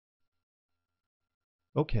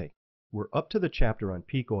Okay, we're up to the chapter on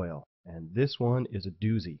peak oil, and this one is a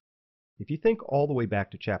doozy. If you think all the way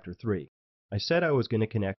back to chapter 3, I said I was going to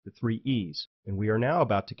connect the 3 E's, and we are now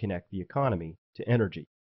about to connect the economy to energy.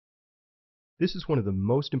 This is one of the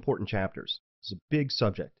most important chapters. It's a big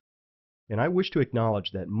subject, and I wish to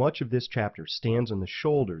acknowledge that much of this chapter stands on the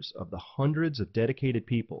shoulders of the hundreds of dedicated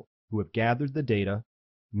people who have gathered the data,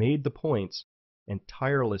 made the points, and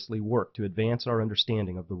tirelessly worked to advance our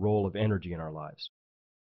understanding of the role of energy in our lives.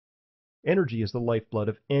 Energy is the lifeblood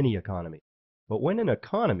of any economy, but when an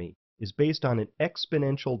economy is based on an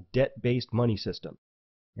exponential debt-based money system,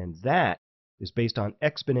 and that is based on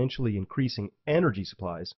exponentially increasing energy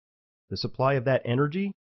supplies, the supply of that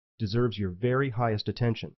energy deserves your very highest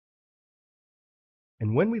attention.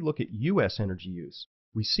 And when we look at U.S. energy use,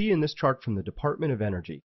 we see in this chart from the Department of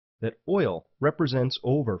Energy that oil represents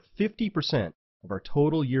over 50% of our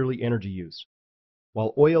total yearly energy use,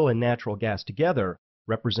 while oil and natural gas together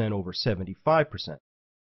represent over 75%.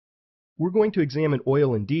 We're going to examine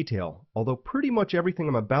oil in detail, although pretty much everything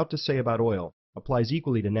I'm about to say about oil applies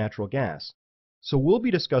equally to natural gas, so we'll be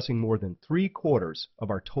discussing more than 3/4 of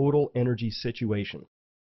our total energy situation.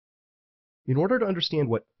 In order to understand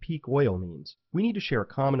what peak oil means, we need to share a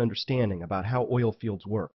common understanding about how oil fields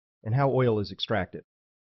work and how oil is extracted.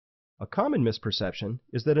 A common misperception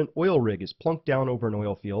is that an oil rig is plunked down over an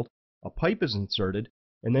oil field, a pipe is inserted,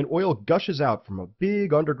 and then oil gushes out from a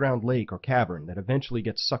big underground lake or cavern that eventually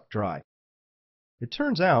gets sucked dry. It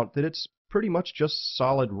turns out that it's pretty much just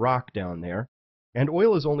solid rock down there, and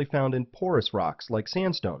oil is only found in porous rocks like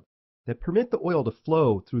sandstone that permit the oil to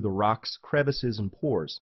flow through the rock's crevices and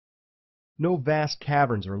pores. No vast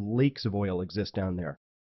caverns or lakes of oil exist down there.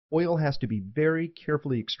 Oil has to be very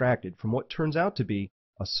carefully extracted from what turns out to be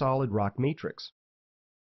a solid rock matrix.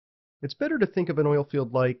 It's better to think of an oil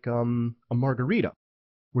field like a margarita,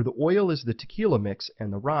 where the oil is the tequila mix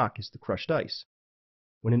and the rock is the crushed ice.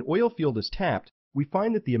 When an oil field is tapped, we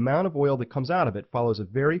find that the amount of oil that comes out of it follows a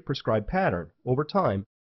very prescribed pattern over time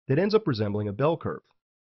that ends up resembling a bell curve.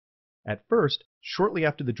 At first, shortly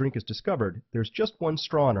after the drink is discovered, there's just one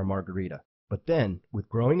straw in our margarita, but then, with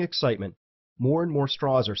growing excitement, more and more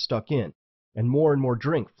straws are stuck in, and more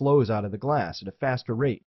drink flows out of the glass at a faster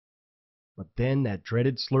rate. But then that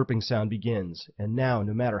dreaded slurping sound begins, and now,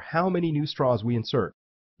 no matter how many new straws we insert,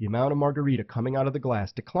 the amount of margarita coming out of the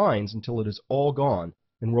glass declines until it is all gone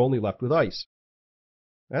and we're only left with ice.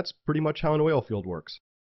 That's pretty much how an oil field works.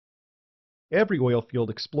 Every oil field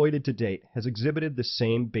exploited to date has exhibited the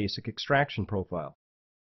same basic extraction profile.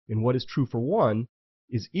 And what is true for one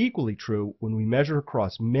is equally true when we measure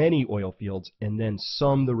across many oil fields and then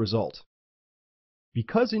sum the result.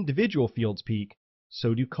 Because individual fields peak,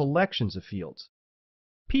 so do collections of fields.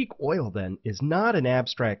 Peak oil, then, is not an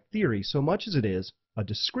abstract theory so much as it is a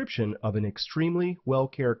description of an extremely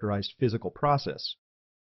well-characterized physical process.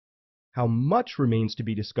 How much remains to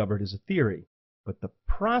be discovered is a theory, but the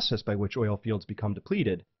process by which oil fields become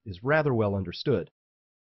depleted is rather well understood.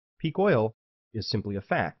 Peak oil is simply a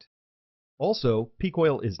fact. Also, peak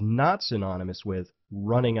oil is not synonymous with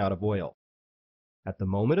running out of oil. At the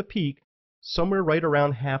moment of peak, somewhere right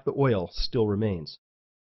around half the oil still remains.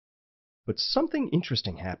 But something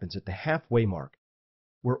interesting happens at the halfway mark.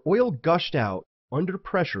 Where oil gushed out under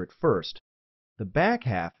pressure at first, the back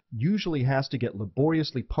half usually has to get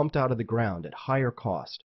laboriously pumped out of the ground at higher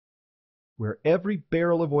cost. Where every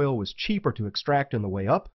barrel of oil was cheaper to extract on the way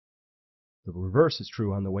up, the reverse is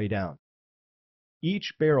true on the way down.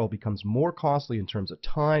 Each barrel becomes more costly in terms of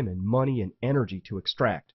time and money and energy to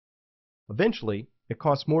extract. Eventually, it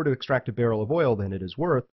costs more to extract a barrel of oil than it is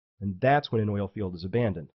worth, and that's when an oil field is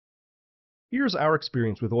abandoned. Here's our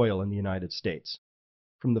experience with oil in the United States.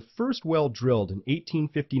 From the first well drilled in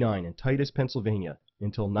 1859 in Titus, Pennsylvania,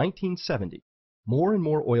 until 1970, more and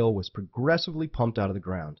more oil was progressively pumped out of the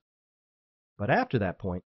ground. But after that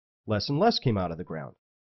point, less and less came out of the ground.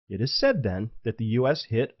 It is said then that the U.S.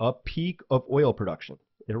 hit a peak of oil production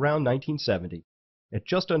at around 1970 at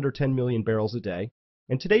just under 10 million barrels a day,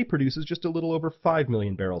 and today produces just a little over 5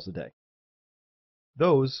 million barrels a day.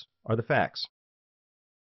 Those are the facts.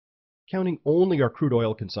 Counting only our crude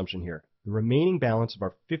oil consumption here, the remaining balance of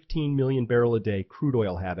our 15 million barrel a day crude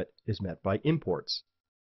oil habit is met by imports.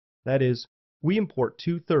 That is, we import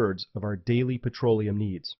 2/3 of our daily petroleum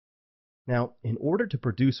needs. Now, in order to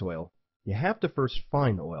produce oil, you have to first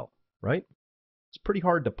find the oil, right? It's pretty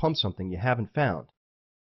hard to pump something you haven't found.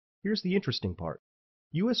 Here's the interesting part.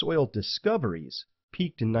 U.S. oil discoveries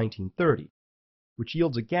peaked in 1930, which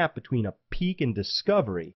yields a gap between a peak in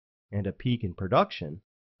discovery and a peak in production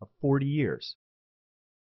of 40 years.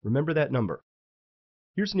 Remember that number.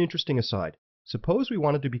 Here's an interesting aside. Suppose we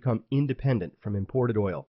wanted to become independent from imported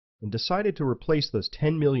oil and decided to replace those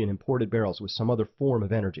 10 million imported barrels with some other form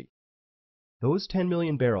of energy. Those 10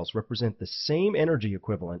 million barrels represent the same energy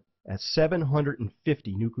equivalent as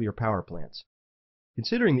 750 nuclear power plants.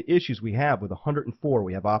 Considering the issues we have with the 104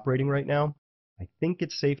 we have operating right now, I think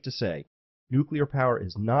it's safe to say nuclear power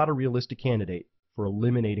is not a realistic candidate for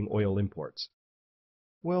eliminating oil imports.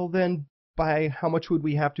 Well then, by how much would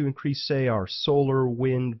we have to increase, say, our solar,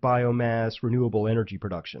 wind, biomass, renewable energy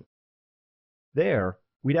production? There,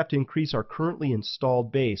 we'd have to increase our currently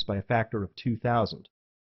installed base by a factor of 2,000.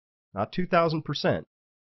 Not 2,000%,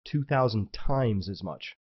 2,000 times as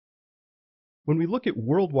much. When we look at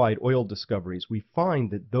worldwide oil discoveries, we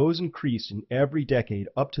find that those increased in every decade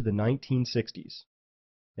up to the 1960s,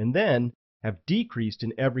 and then have decreased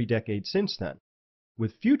in every decade since then,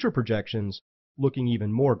 with future projections looking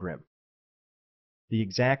even more grim. The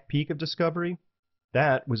exact peak of discovery?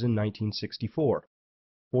 That was in 1964,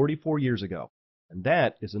 44 years ago, and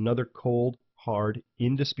that is another cold, hard,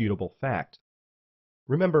 indisputable fact.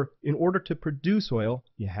 Remember, in order to produce oil,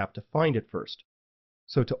 you have to find it first.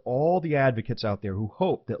 So to all the advocates out there who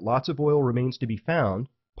hope that lots of oil remains to be found,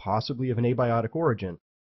 possibly of an abiotic origin,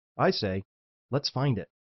 I say, let's find it.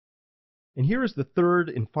 And here is the third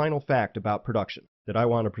and final fact about production that I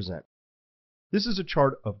want to present. This is a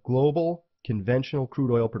chart of global, conventional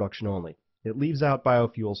crude oil production only. It leaves out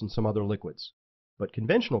biofuels and some other liquids. But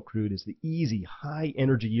conventional crude is the easy, high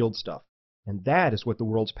energy yield stuff, and that is what the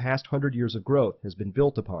world's past 100 years of growth has been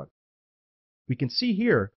built upon. We can see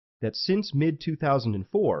here that since mid-2004,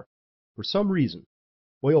 for some reason,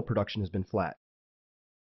 oil production has been flat.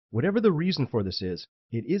 Whatever the reason for this is,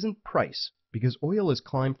 it isn't price, because oil has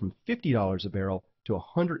climbed from $50 a barrel to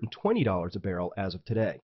 $120 a barrel as of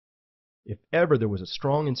today. If ever there was a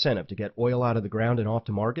strong incentive to get oil out of the ground and off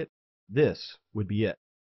to market, this would be it.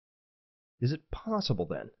 Is it possible,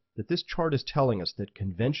 then, that this chart is telling us that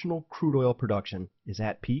conventional crude oil production is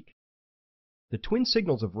at peak? The twin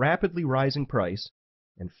signals of rapidly rising price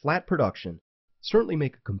and flat production certainly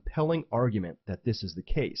make a compelling argument that this is the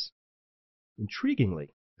case. Intriguingly,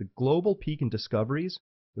 the global peak in discoveries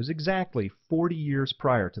was exactly 40 years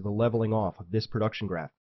prior to the leveling off of this production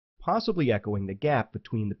graph, possibly echoing the gap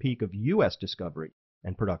between the peak of U.S. discovery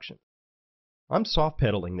and production. I'm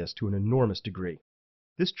soft-pedaling this to an enormous degree.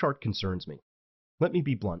 This chart concerns me. Let me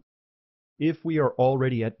be blunt. If we are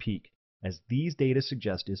already at peak, as these data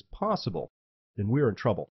suggest is possible, then we're in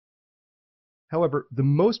trouble. However, the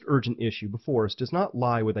most urgent issue before us does not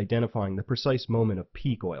lie with identifying the precise moment of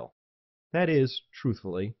peak oil. That is,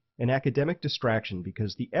 truthfully, an academic distraction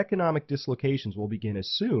because the economic dislocations will begin as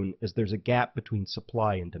soon as there's a gap between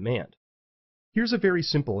supply and demand. Here's a very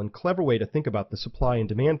simple and clever way to think about the supply and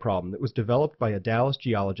demand problem that was developed by a Dallas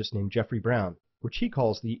geologist named Jeffrey Brown, which he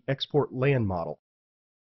calls the export land model.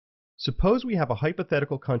 Suppose we have a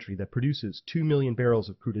hypothetical country that produces 2 million barrels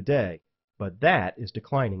of crude a day, but that is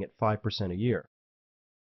declining at 5% a year.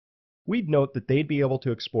 We'd note that they'd be able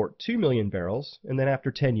to export 2 million barrels, and then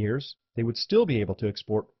after 10 years, they would still be able to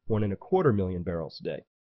export 1.25 million barrels a day.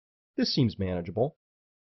 This seems manageable.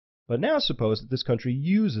 But now suppose that this country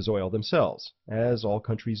uses oil themselves, as all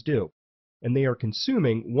countries do, and they are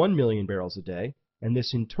consuming 1 million barrels a day, and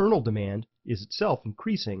this internal demand is itself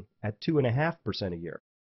increasing at 2.5% a year.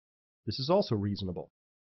 This is also reasonable.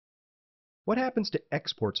 What happens to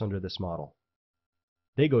exports under this model?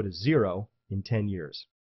 They go to zero in 10 years.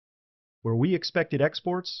 Where we expected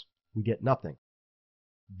exports, we get nothing.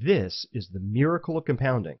 This is the miracle of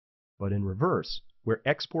compounding, but in reverse, where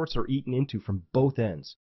exports are eaten into from both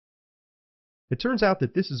ends. It turns out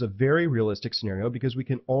that this is a very realistic scenario because we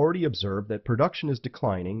can already observe that production is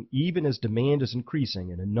declining even as demand is increasing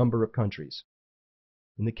in a number of countries.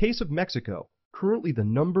 In the case of Mexico, currently the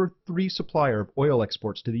number 3 supplier of oil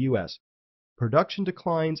exports to the U.S., production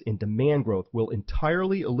declines and demand growth will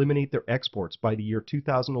entirely eliminate their exports by the year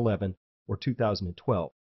 2011 or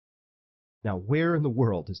 2012. Now, where in the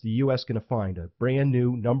world is the U.S. going to find a brand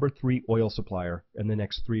new number 3 oil supplier in the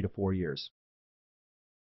next 3 to 4 years?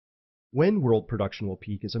 When world production will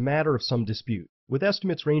peak is a matter of some dispute, with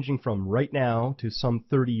estimates ranging from right now to some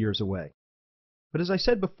 30 years away. But as I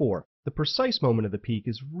said before, the precise moment of the peak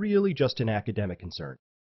is really just an academic concern.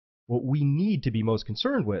 What we need to be most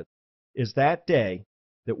concerned with is that day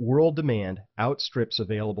that world demand outstrips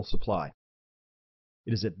available supply.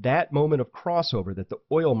 It is at that moment of crossover that the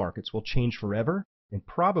oil markets will change forever and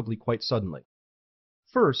probably quite suddenly.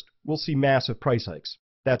 First, we'll see massive price hikes.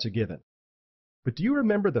 That's a given. But do you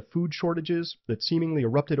remember the food shortages that seemingly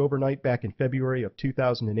erupted overnight back in February of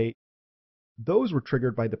 2008? Those were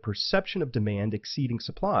triggered by the perception of demand exceeding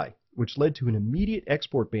supply, which led to an immediate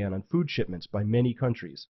export ban on food shipments by many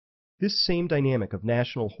countries. This same dynamic of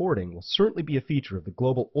national hoarding will certainly be a feature of the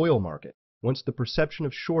global oil market once the perception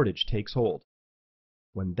of shortage takes hold.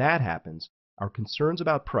 When that happens, our concerns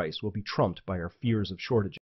about price will be trumped by our fears of shortages.